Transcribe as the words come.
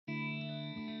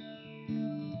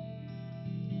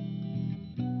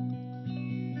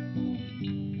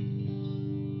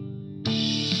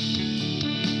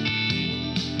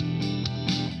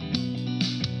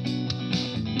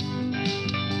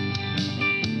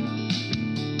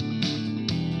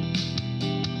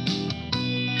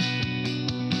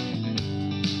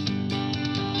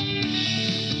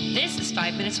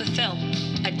5 Minutes with Phil,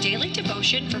 a daily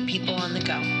devotion for people on the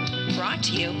go. Brought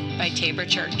to you by Tabor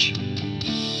Church.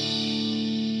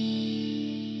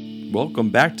 Welcome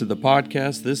back to the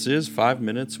podcast. This is 5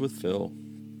 Minutes with Phil.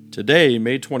 Today,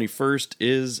 May 21st,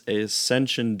 is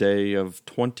Ascension Day of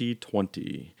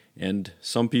 2020. And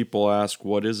some people ask,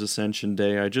 what is Ascension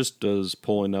Day? I just was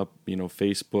pulling up,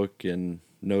 Facebook and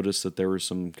noticed that there were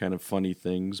some kind of funny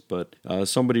things. But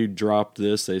somebody dropped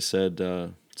this. They said,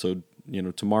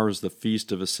 tomorrow's the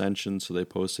Feast of Ascension, so they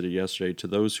posted it yesterday. To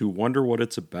those who wonder what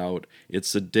it's about,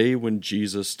 it's the day when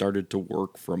Jesus started to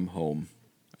work from home.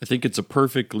 I think it's a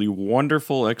perfectly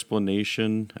wonderful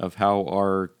explanation of how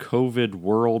our COVID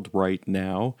world right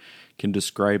now can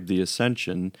describe the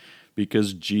Ascension,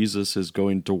 because Jesus is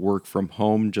going to work from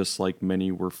home just like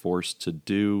many were forced to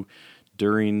do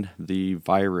during the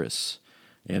virus,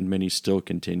 and many still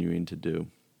continuing to do.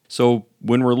 So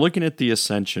when we're looking at the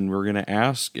Ascension, we're going to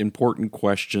ask important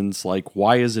questions like,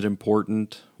 why is it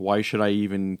important? Why should I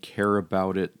even care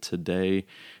about it today?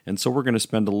 And so we're going to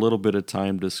spend a little bit of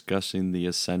time discussing the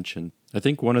Ascension. I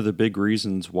think one of the big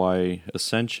reasons why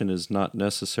Ascension is not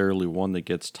necessarily one that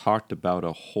gets talked about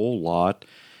a whole lot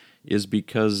is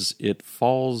because it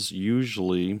falls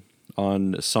usually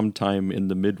on sometime in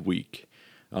the midweek,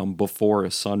 before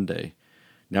a Sunday.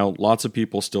 Now, lots of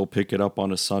people still pick it up on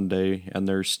a Sunday, and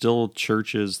there's still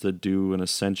churches that do an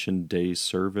Ascension Day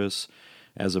service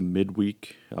as a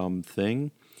midweek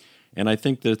thing. And I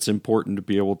think that it's important to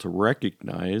be able to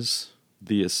recognize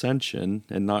the Ascension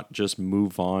and not just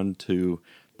move on to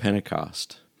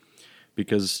Pentecost,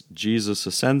 because Jesus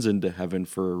ascends into heaven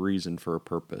for a reason, for a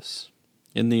purpose.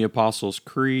 In the Apostles'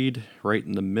 Creed, right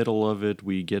in the middle of it,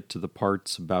 we get to the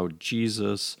parts about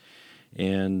Jesus.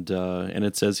 And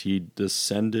it says he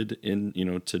descended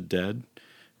to dead,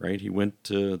 right? He went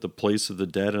to the place of the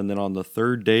dead, and then on the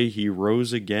third day he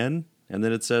rose again. And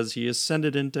then it says he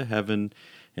ascended into heaven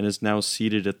and is now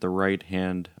seated at the right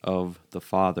hand of the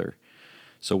Father.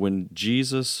 So when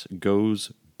Jesus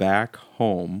goes back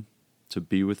home to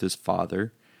be with his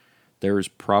Father, there is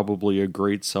probably a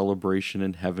great celebration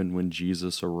in heaven when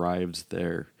Jesus arrives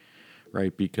there,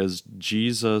 right? Because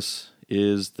Jesus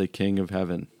is the King of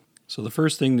heaven. So the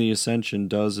first thing the Ascension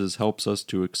does is helps us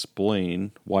to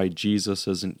explain why Jesus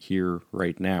isn't here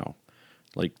right now.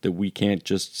 Like that we can't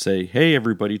just say, hey,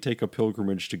 everybody, take a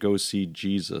pilgrimage to go see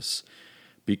Jesus,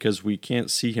 because we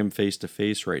can't see him face to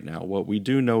face right now. What we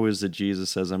do know is that Jesus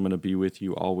says, I'm going to be with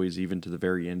you always, even to the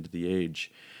very end of the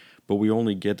age. But we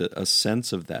only get a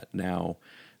sense of that now,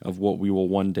 of what we will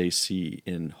one day see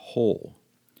in whole.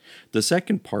 The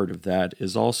second part of that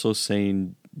is also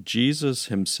saying Jesus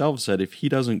himself said if he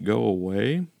doesn't go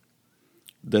away,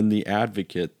 then the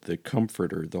advocate, the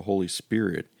comforter, the Holy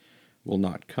Spirit will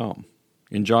not come.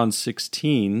 In John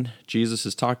 16, Jesus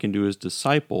is talking to his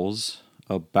disciples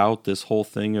about this whole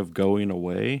thing of going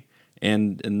away.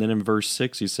 And then in verse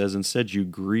 6, he says, instead you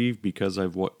grieve because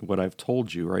of what I've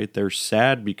told you, right? They're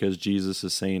sad because Jesus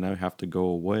is saying, I have to go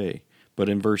away. But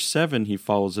in verse 7, he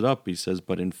follows it up. He says,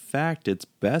 but in fact, it's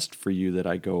best for you that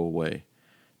I go away,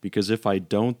 because if I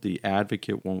don't, the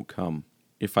advocate won't come.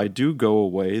 If I do go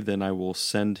away, then I will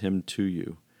send him to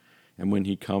you. And when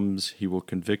he comes, he will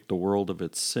convict the world of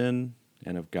its sin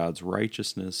and of God's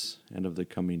righteousness and of the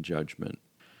coming judgment.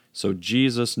 So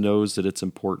Jesus knows that it's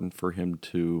important for him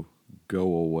to go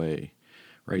away,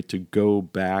 right? To go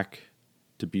back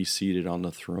to be seated on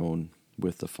the throne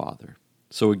with the Father.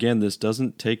 So again, this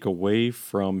doesn't take away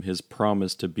from his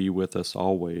promise to be with us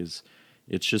always.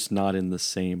 It's just not in the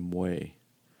same way.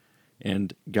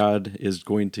 And God is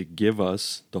going to give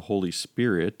us the Holy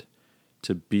Spirit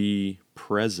to be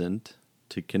present,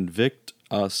 to convict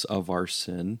us of our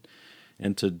sin,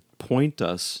 and to point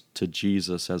us to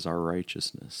Jesus as our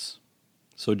righteousness.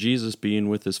 So Jesus, being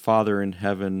with his Father in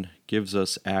heaven, gives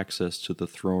us access to the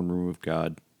throne room of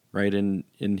God. Right, and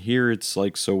here it's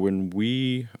like, so when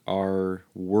we are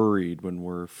worried, when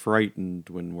we're frightened,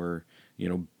 when we're,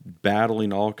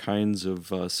 battling all kinds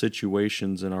of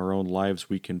situations in our own lives,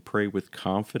 we can pray with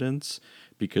confidence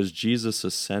because Jesus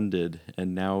ascended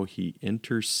and now he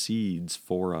intercedes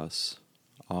for us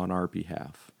on our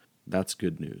behalf. That's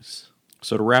good news.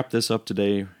 So to wrap this up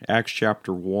today, Acts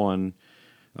chapter 1,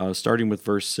 starting with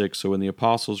verse 6, so when the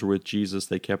apostles were with Jesus,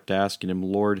 they kept asking him,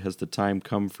 Lord, has the time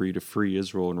come for you to free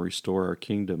Israel and restore our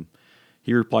kingdom?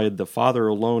 He replied, the Father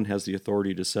alone has the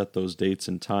authority to set those dates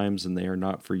and times, and they are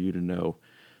not for you to know.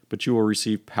 But you will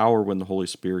receive power when the Holy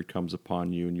Spirit comes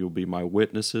upon you, and you will be my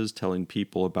witnesses, telling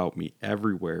people about me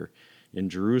everywhere, in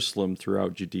Jerusalem,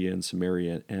 throughout Judea and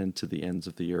Samaria, and to the ends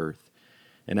of the earth.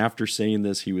 And after saying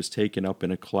this, he was taken up in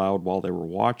a cloud while they were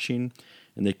watching,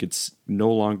 and they could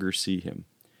no longer see him.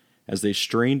 As they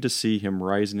strained to see him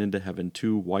rising into heaven,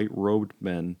 2 white-robed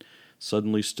men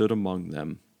suddenly stood among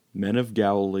them. Men of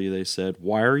Galilee, they said,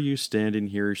 why are you standing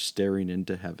here staring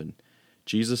into heaven?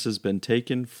 Jesus has been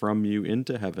taken from you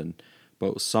into heaven,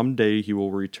 but someday he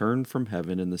will return from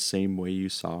heaven in the same way you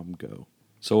saw him go.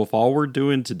 So if all we're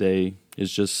doing today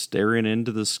is just staring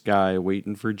into the sky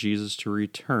waiting for Jesus to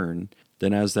return,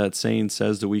 then as that saying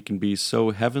says, that we can be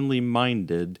so heavenly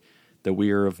minded that we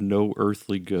are of no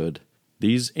earthly good.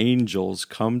 These angels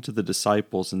come to the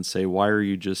disciples and say, why are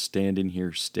you just standing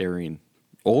here staring?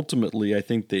 Ultimately, I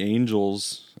think the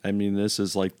angels, this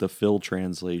is like the Phil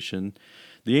translation,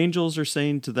 the angels are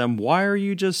saying to them, why are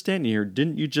you just standing here?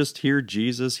 Didn't you just hear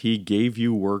Jesus? He gave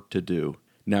you work to do.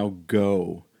 Now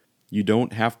go. You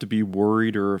don't have to be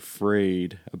worried or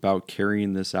afraid about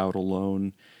carrying this out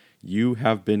alone. You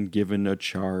have been given a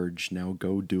charge. Now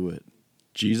go do it.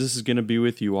 Jesus is going to be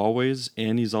with you always,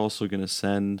 and he's also going to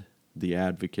send the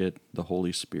advocate, the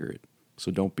Holy Spirit.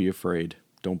 So don't be afraid.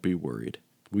 Don't be worried.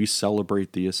 We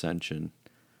celebrate the ascension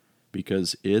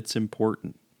because it's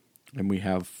important, and we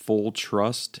have full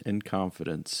trust and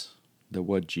confidence that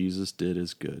what Jesus did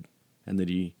is good and that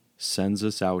he sends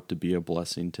us out to be a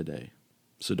blessing today.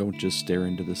 So don't just stare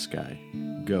into the sky.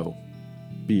 Go.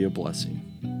 Be a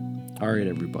blessing. All right,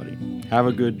 everybody. Have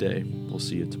a good day. We'll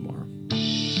see you tomorrow.